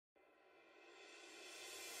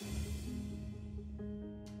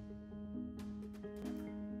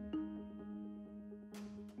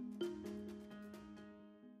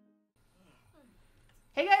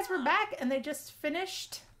Hey guys, we're back, and they just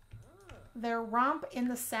finished their romp in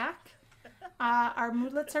the sack. Our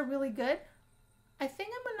moodlets are really good. I think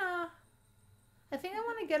I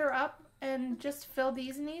want to get her up and just fill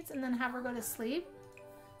these needs and then have her go to sleep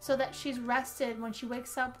so that she's rested. When she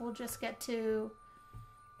wakes up, we'll just get to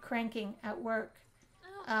cranking at work.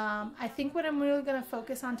 I think what I'm really going to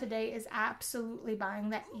focus on today is absolutely buying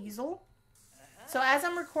that easel. So as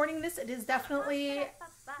I'm recording this, it is definitely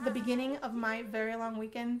the beginning of my very long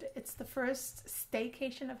weekend. It's the first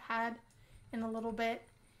staycation I've had in a little bit,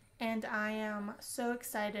 and I am so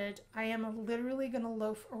excited. I am literally going to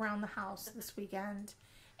loaf around the house this weekend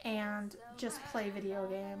and just play video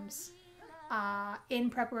games in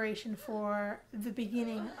preparation for the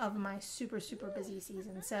beginning of my super busy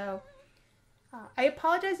season. So I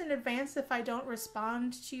apologize in advance if I don't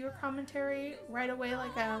respond to your commentary right away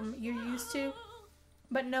like you're used to,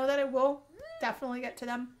 but know that I will definitely get to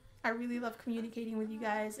them. I really love communicating with you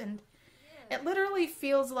guys, and it literally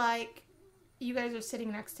feels like you guys are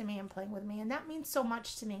sitting next to me and playing with me, and that means so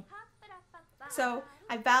much to me. So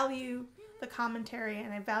I value the commentary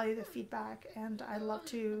and I value the feedback, and I love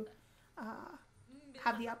to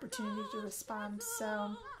have the opportunity to respond.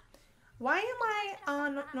 So why am I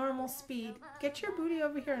on normal speed? Get your booty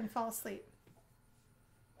over here and fall asleep.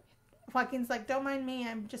 Joaquin's like, don't mind me,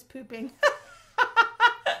 I'm just pooping.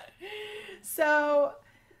 So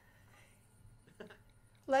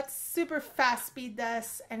let's super fast speed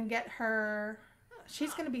this and get her.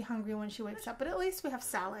 She's going to be hungry when she wakes up, but at least we have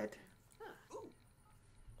salad.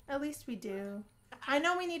 At least we do. I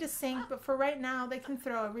know we need a sink, but for right now, they can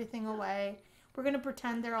throw everything away. We're going to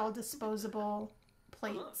pretend they're all disposable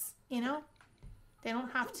plates, you know? They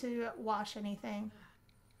don't have to wash anything.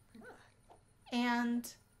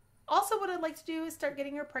 And also what I'd like to do is start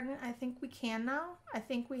getting her pregnant. I think we can now. I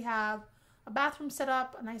think we have a bathroom set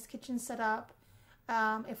up, a nice kitchen set up.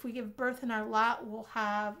 If we give birth in our lot, we'll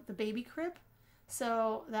have the baby crib.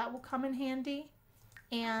 So that will come in handy.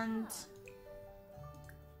 And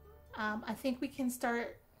I think we can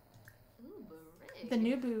start the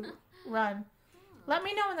Nubu run. Let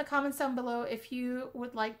me know in the comments down below if you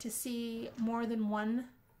would like to see more than one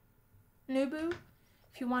Nubu.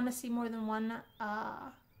 If you want to see more than one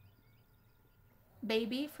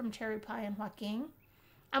baby from Cherry Pie and Joaquin.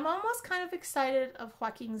 I'm almost kind of excited of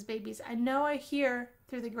Joaquin's babies. I know I hear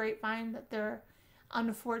through the grapevine that they're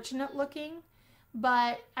unfortunate looking,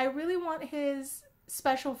 but I really want his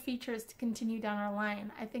special features to continue down our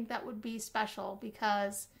line. I think that would be special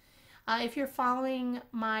because if you're following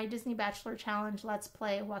my Disney Bachelor Challenge Let's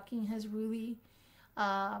Play, Joaquin has really,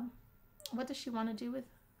 what does she want to do with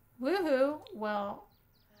Woohoo? Well,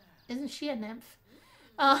 isn't she a nymph?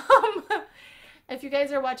 If you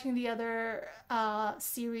guys are watching the other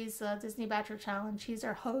series, Disney Bachelor Challenge, he's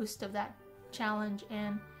our host of that challenge,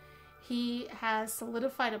 and he has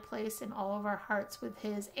solidified a place in all of our hearts with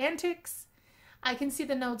his antics. I can see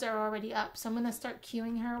the nodes are already up, so I'm going to start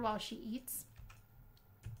cueing her while she eats.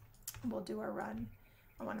 We'll do our run.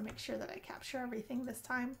 I want to make sure that I capture everything this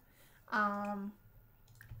time.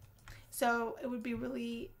 So it would be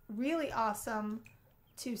really awesome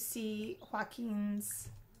to see Joaquin's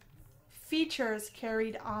features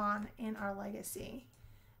carried on in our legacy.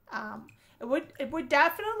 It would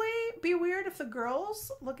definitely be weird if the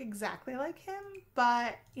girls look exactly like him,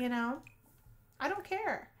 but you know, I don't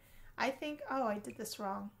care. I think, oh, I did this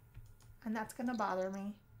wrong, and that's gonna bother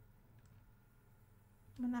me.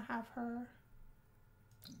 I'm gonna have her.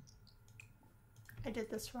 I did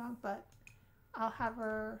this wrong, but I'll have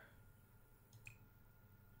her.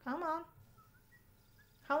 Come on.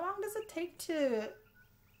 How long does it take to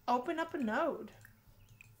open up a node?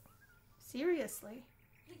 Seriously.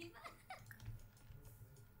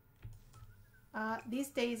 These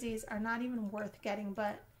daisies are not even worth getting,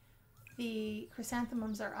 but the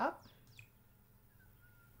chrysanthemums are up.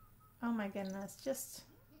 Oh my goodness, just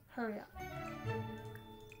hurry up.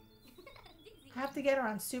 I have to get her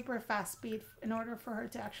on super fast speed in order for her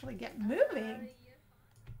to actually get moving.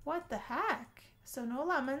 What the heck? So no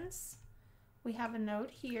lemons. We have a node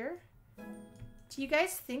here. Do you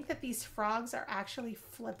guys think that these frogs are actually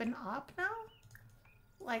flipping up now?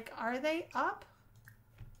 Like, are they up?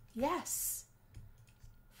 Yes.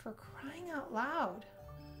 For crying out loud.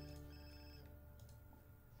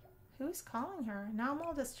 Who's calling her? Now I'm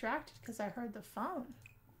all distracted because I heard the phone.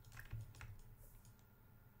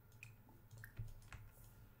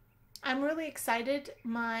 I'm really excited.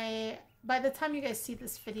 By the time you guys see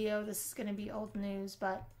this video, this is going to be old news,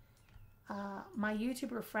 but my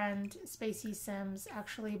YouTuber friend, Spacey Sims,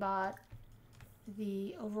 actually bought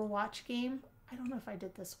the Overwatch game. I don't know if I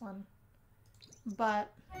did this one,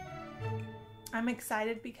 but I'm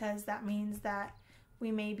excited because that means that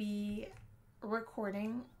we may be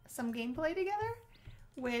recording some gameplay together,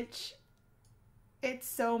 which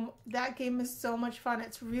that game is so much fun.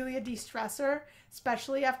 It's really a de-stressor,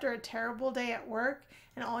 especially after a terrible day at work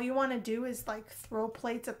and all you want to do is like throw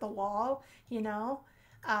plates at the wall, you know.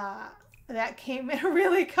 That game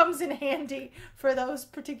really comes in handy for those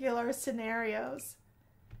particular scenarios.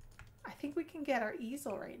 I think we can get our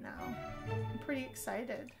easel right now. I'm pretty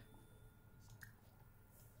excited.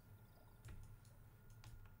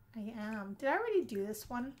 I am. Did I already do this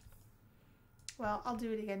one? Well, I'll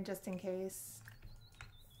do it again just in case.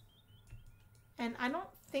 And I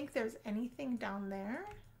don't think there's anything down there.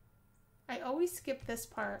 I always skip this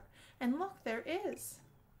part. And look, there is.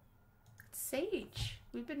 It's sage.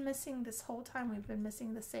 We've been missing this whole time. We've been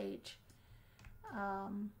missing the sage.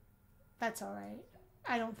 That's all right.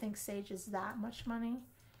 I don't think sage is that much money.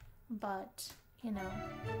 But, you know,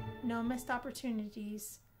 no missed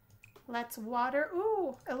opportunities. Let's water.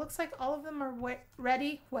 Ooh, it looks like all of them are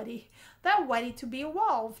ready to be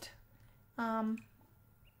evolved.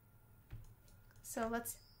 So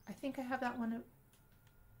let's, I think I have that one.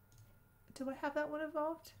 Do I have that one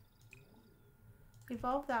evolved?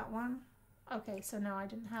 Evolve that one. Okay, so no, I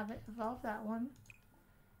didn't have it. Evolve that one.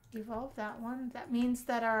 Evolve that one. That means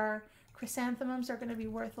that our chrysanthemums are going to be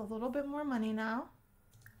worth a little bit more money now.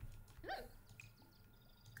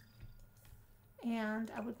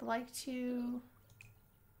 And I would like to...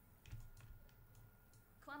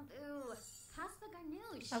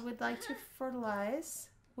 fertilize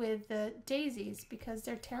with the daisies because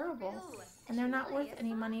they're terrible and they're not worth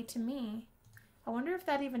any money to me. I wonder if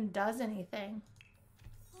that even does anything.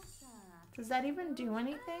 Does that even do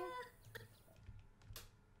anything?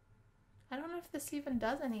 I don't know if this even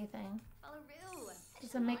does anything.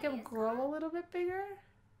 Does it make them grow a little bit bigger?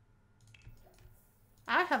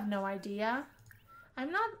 I have no idea. I'm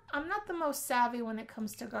not the most savvy when it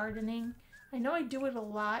comes to gardening. I know I do it a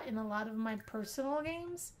lot in a lot of my personal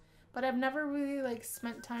games, but I've never really like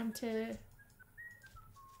spent time to,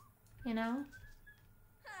 you know?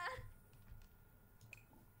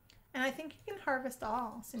 And I think you can harvest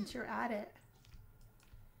all since you're at it.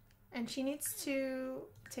 And she needs to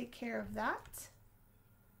take care of that.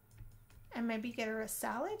 And maybe get her a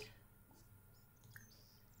salad.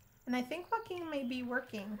 And I think Joaquin may be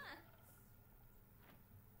working.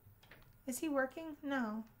 Is he working?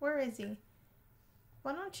 No. Where is he?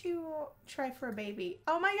 Why don't you try for a baby?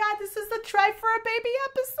 Oh my god, this is the try for a baby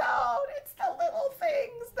episode. It's the little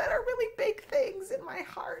things that are really big things in my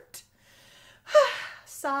heart.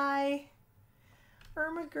 Sigh.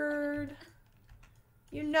 Ermagerd.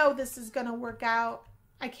 You know this is gonna work out.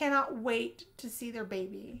 I cannot wait to see their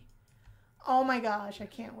baby. Oh my gosh, I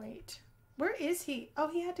can't wait. Where is he? Oh,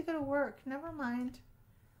 he had to go to work. Never mind.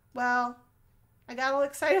 Well, I got all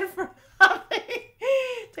excited for nothing.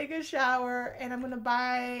 Take a shower, and I'm gonna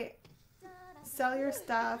sell your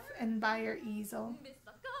stuff and buy your easel.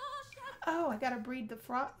 Oh, I gotta breed the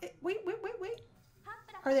frog. Wait.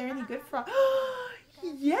 Are there any good frogs?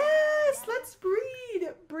 Yes, let's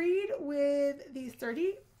breed. Breed with these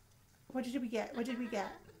 30. What did we get?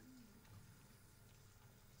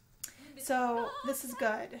 So this is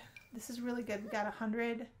good. This is really good. We got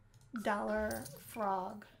 $100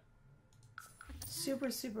 frog.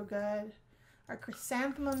 Super, super good. Our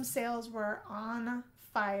chrysanthemum sales were on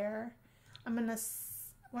fire. I'm gonna,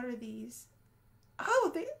 what are these?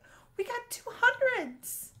 Oh, we got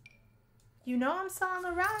 200s. You know I'm selling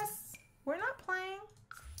the rest. We're not playing.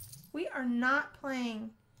 We are not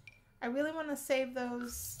playing. I really want to save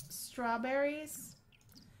those strawberries.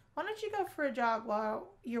 Why don't you go for a jog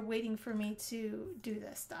while you're waiting for me to do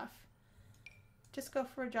this stuff? Just go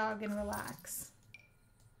for a jog and relax.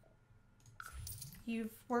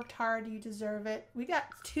 You've worked hard. You deserve it. We got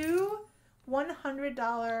 2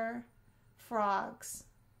 $100 frogs.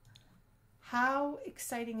 How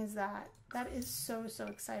exciting is that? That is so, so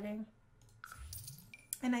exciting.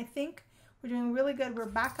 And I think we're doing really good. We're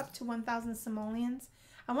back up to 1,000 simoleons.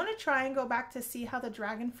 I want to try and go back to see how the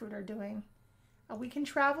dragon fruit are doing. We can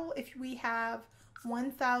travel if we have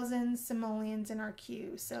 1,000 simoleons in our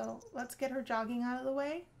queue. So let's get her jogging out of the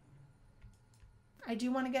way. I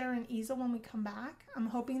do want to get her an easel when we come back. I'm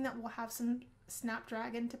hoping that we'll have some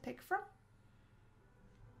snapdragon to pick from.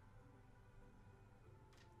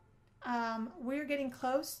 We're getting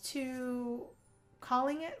close to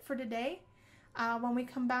calling it for today. When we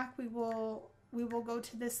come back, we will go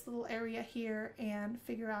to this little area here and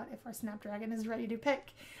figure out if our snapdragon is ready to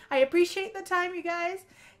pick. I appreciate the time, you guys.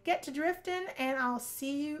 Get to drifting, and I'll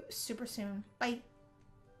see you super soon. Bye.